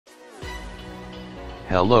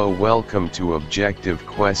Hello, welcome to Objective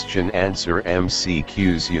Question Answer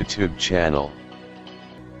MCQs YouTube channel.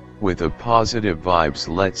 With a positive vibes,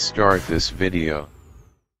 let's start this video.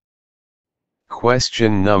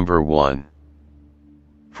 Question number 1.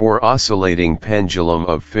 For oscillating pendulum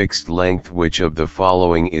of fixed length, which of the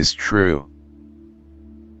following is true?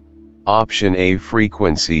 Option A,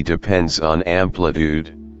 frequency depends on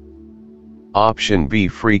amplitude. Option B,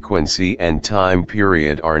 frequency and time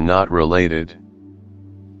period are not related.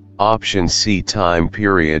 Option C, time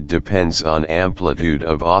period depends on amplitude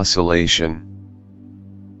of oscillation.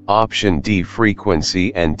 Option D,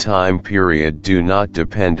 frequency and time period do not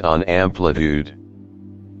depend on amplitude.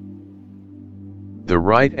 The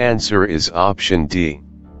right answer is option D.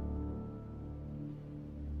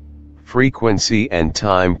 Frequency and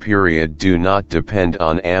time period do not depend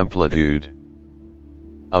on amplitude.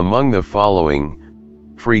 Among the following,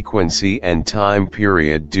 frequency and time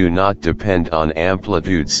period do not depend on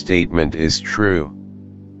amplitude statement is true.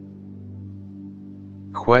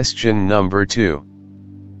 Question number 2.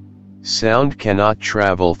 Sound cannot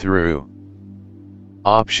travel through.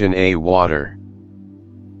 Option A, water.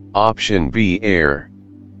 Option B, air.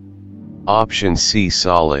 Option C,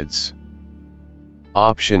 solids.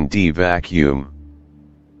 Option D, vacuum.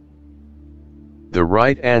 The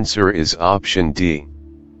right answer is option D.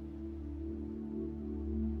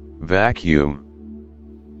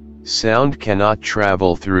 Vacuum. Sound cannot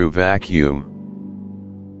travel through vacuum.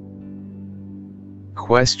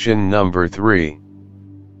 Question number 3.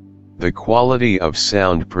 The quality of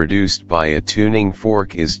sound produced by a tuning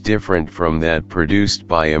fork is different from that produced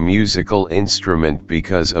by a musical instrument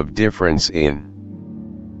because of difference in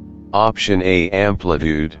Option A,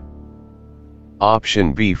 amplitude.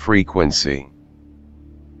 Option B, frequency.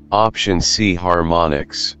 Option C,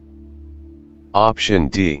 harmonics. Option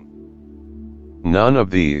D, none of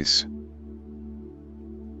these.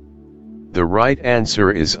 The right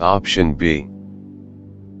answer is option B.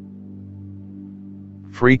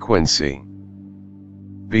 Frequency.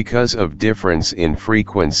 Because of difference in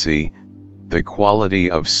frequency, the quality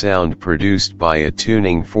of sound produced by a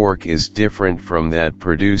tuning fork is different from that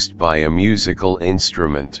produced by a musical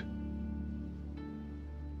instrument.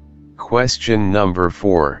 Question number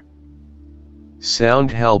 4.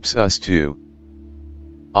 Sound helps us to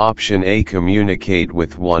Option A, communicate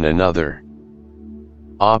with one another.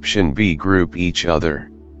 Option B, group each other.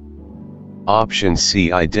 Option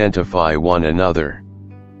C, identify one another.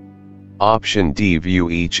 Option D, view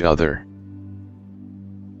each other.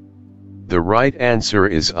 The right answer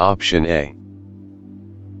is option A.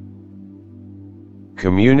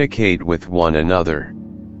 Communicate with one another.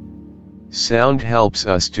 Sound helps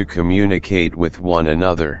us to communicate with one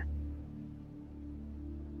another.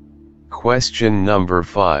 Question number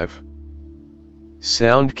 5.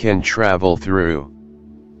 Sound can travel through.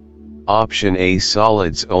 Option A,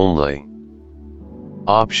 solids only.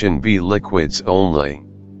 Option B, liquids only.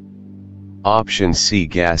 Option C,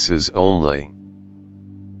 gases only.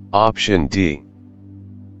 Option D,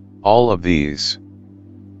 all of these.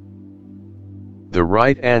 The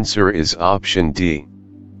right answer is option D.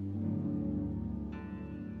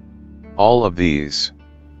 All of these.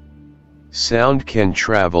 Sound can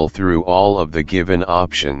travel through all of the given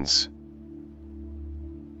options.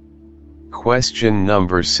 Question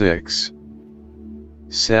number 6.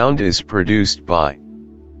 Sound is produced by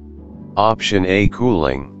Option A,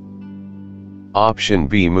 cooling. Option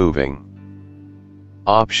B, moving.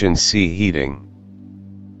 Option C, heating.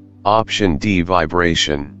 Option D,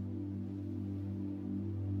 vibration.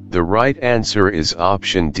 The right answer is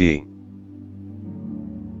option D.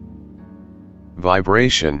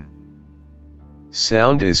 Vibration.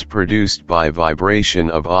 Sound is produced by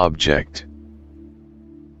vibration of object.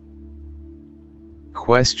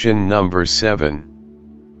 Question number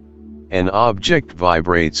 7. An object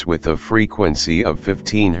vibrates with a frequency of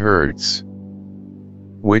 15 Hz.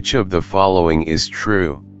 Which of the following is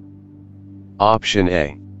true? Option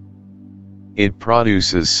A. It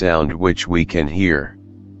produces sound which we can hear.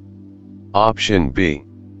 Option B.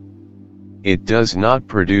 It does not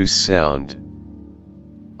produce sound.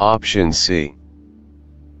 Option C.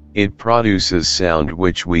 It produces sound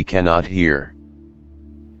which we cannot hear.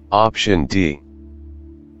 Option D.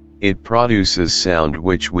 It produces sound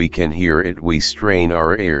which we can hear it we strain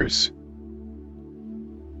our ears.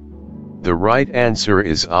 The right answer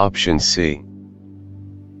is option C.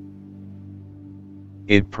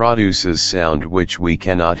 It produces sound which we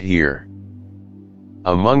cannot hear.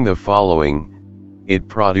 Among the following, it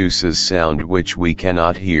produces sound which we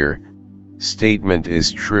cannot hear, statement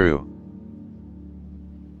is true.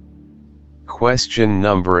 Question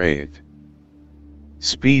number 8.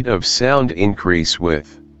 Speed of sound increase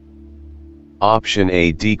with Option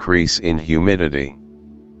A, decrease in humidity.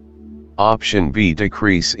 Option B,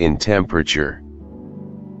 decrease in temperature.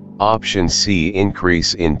 Option C,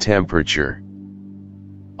 increase in temperature.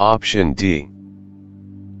 Option D,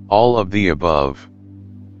 all of the above.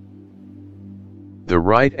 The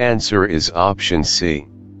right answer is option C.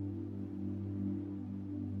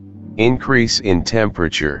 Increase in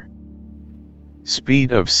temperature.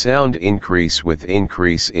 Speed of sound increase with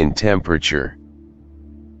increase in temperature.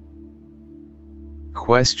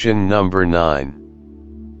 Question number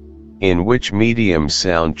 9. In which medium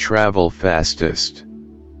sound travel fastest?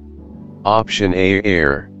 Option A,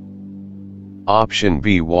 air. Option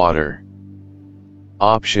B, water.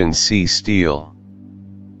 Option C, steel.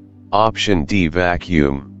 Option D,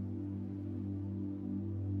 vacuum.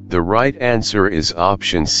 The right answer is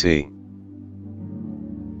option C.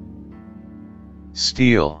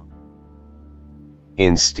 Steel.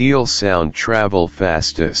 In steel, sound travel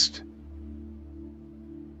fastest.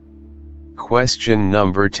 Question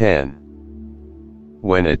number 10.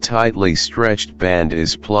 When a tightly stretched band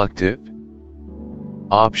is plucked, it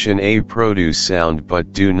Option A, produce sound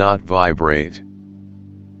but do not vibrate.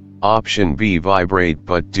 Option B, vibrate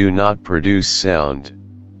but do not produce sound.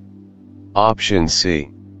 Option C,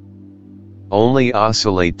 only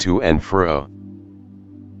oscillate to and fro.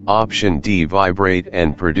 Option D, vibrate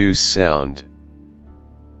and produce sound.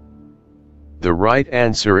 The right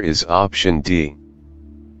answer is option D.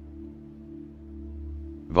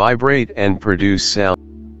 Vibrate and produce sound.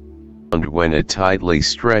 When a tightly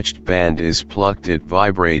stretched band is plucked, it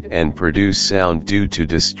vibrate and produce sound due to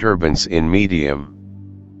disturbance in medium.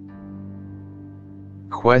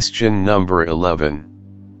 Question number 11.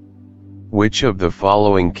 Which of the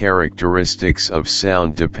following characteristics of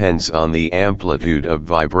sound depends on the amplitude of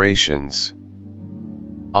vibrations?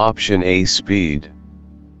 Option A, speed.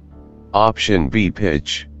 Option B,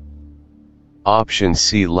 pitch. Option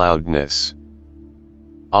C, loudness.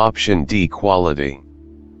 Option D, quality.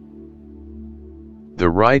 The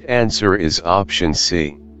right answer is option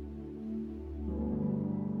C.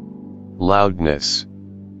 Loudness.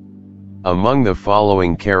 Among the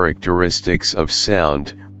following characteristics of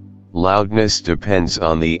sound, loudness depends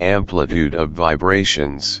on the amplitude of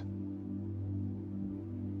vibrations.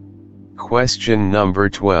 Question number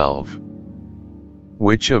 12.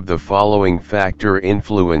 Which of the following factor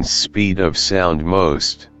influence speed of sound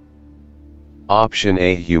most? Option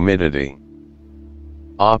A, humidity.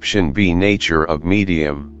 Option B, nature of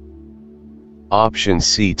medium. Option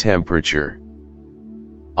C, temperature.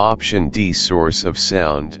 Option D, source of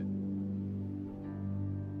sound.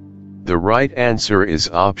 The right answer is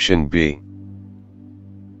option B.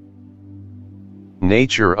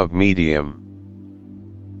 Nature of medium.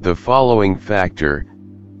 The following factor,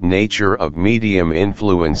 nature of medium,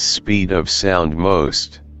 influence speed of sound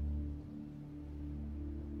most.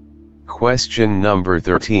 Question number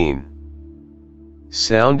 13.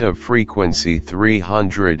 Sound of frequency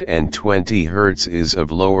 320 Hz is of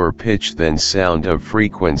lower pitch than sound of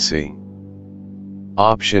frequency.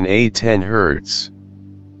 Option A, 10 Hz.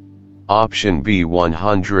 Option B,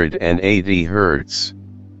 180 Hz.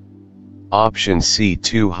 Option C,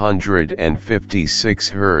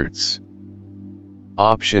 256 Hz.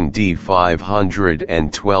 Option D,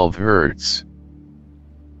 512 Hz.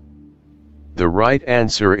 The right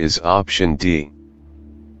answer is option D.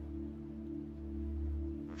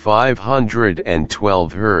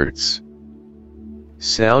 512 Hz.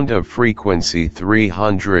 Sound of frequency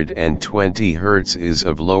 320 Hz is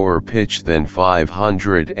of lower pitch than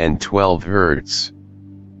 512 Hz.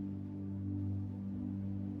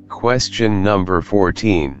 Question number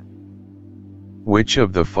 14. Which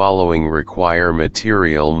of the following require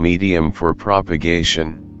material medium for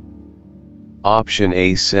propagation? Option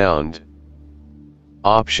A, sound.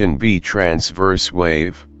 Option B, transverse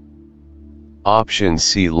wave. Option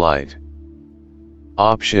C, light.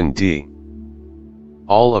 Option D,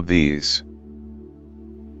 all of these.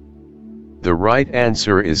 The right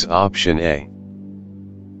answer is option A.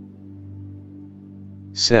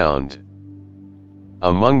 Sound.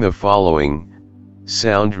 Among the following,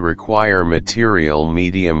 sound require material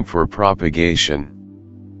medium for propagation.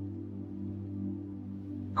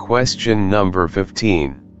 Question number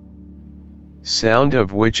 15. Sound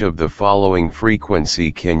of which of the following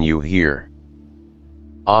frequency can you hear?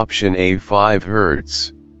 Option A, 5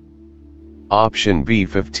 Hz. Option B,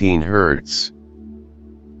 15 Hz.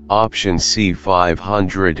 Option C,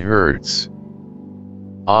 500 Hz.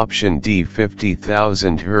 Option D,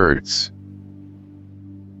 50,000 Hz.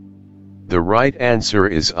 The right answer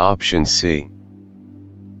is option C.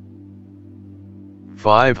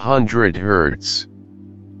 500 Hz.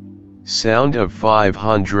 Sound of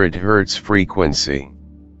 500 Hz frequency.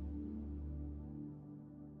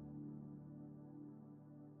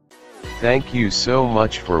 Thank you so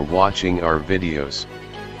much for watching our videos.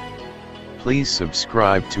 Please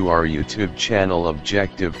subscribe to our YouTube channel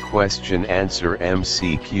Objective Question Answer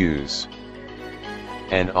MCQs.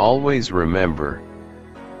 And always remember,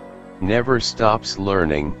 never stops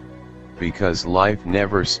learning, because life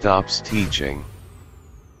never stops teaching.